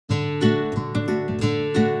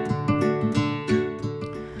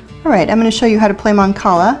Alright, I'm going to show you how to play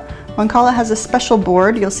Mancala. Mancala has a special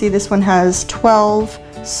board. You'll see this one has 12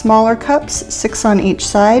 smaller cups, 6 on each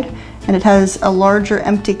side, and it has a larger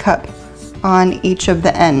empty cup on each of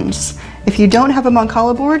the ends. If you don't have a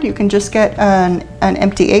Mancala board, you can just get an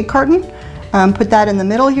empty egg carton, put that in the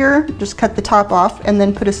middle here, just cut the top off, and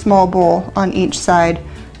then put a small bowl on each side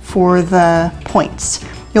for the points.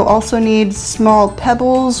 You'll also need small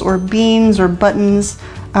pebbles or beans or buttons,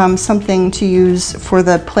 something to use for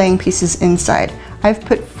the playing pieces inside. I've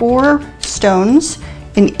put 4 stones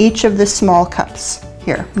in each of the small cups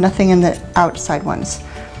here, nothing in the outside ones.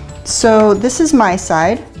 So this is my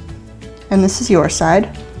side, and this is your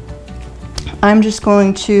side. I'm just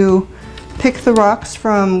going to pick the rocks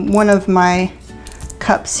from one of my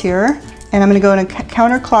cups here, and I'm going to go in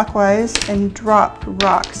counterclockwise and drop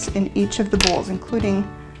rocks in each of the bowls, including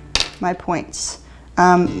my points.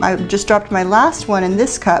 I just dropped my last one in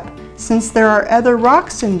this cup. Since there are other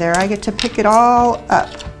rocks in there, I get to pick it all up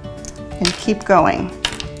and keep going.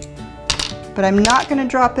 But I'm not going to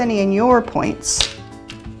drop any in your points.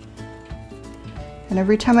 And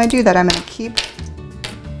every time I do that, I'm going to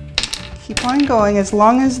keep on going as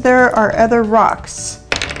long as there are other rocks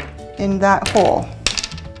in that hole.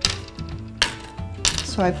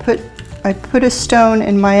 So I put a stone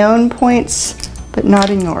in my own points, but not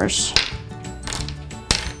in yours.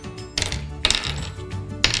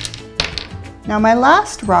 Now my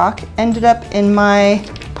last rock ended up in my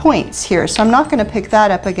points here, so I'm not going to pick that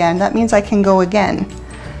up again. That means I can go again.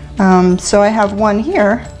 So I have one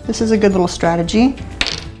here. This is a good little strategy.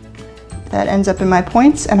 That ends up in my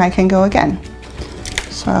points, and I can go again.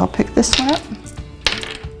 So I'll pick this one up.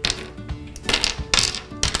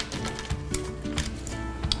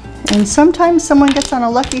 And sometimes someone gets on a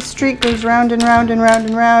lucky streak, goes round and round and round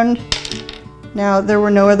and round. Now there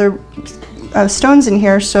were no other stones in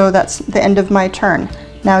here, so that's the end of my turn.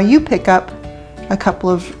 Now you pick up a couple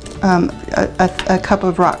of a cup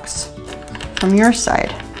of rocks from your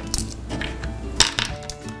side,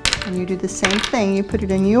 and you do the same thing. You put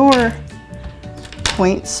it in your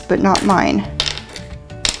points, but not mine.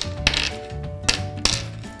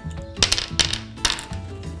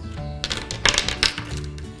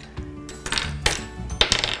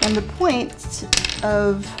 And the point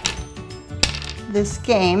of this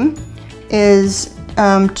game is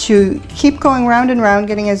to keep going round and round,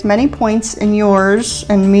 getting as many points in yours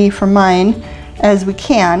and me for mine as we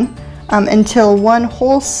can, until one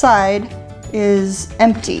whole side is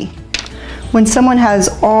empty. When someone has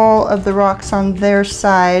all of the rocks on their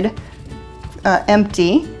side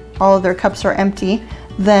empty, all of their cups are empty,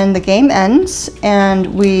 then the game ends and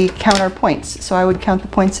we count our points. So I would count the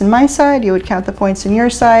points in my side, you would count the points in your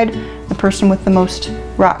side. The person with the most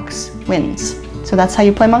rocks wins. So that's how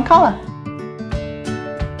you play Mancala.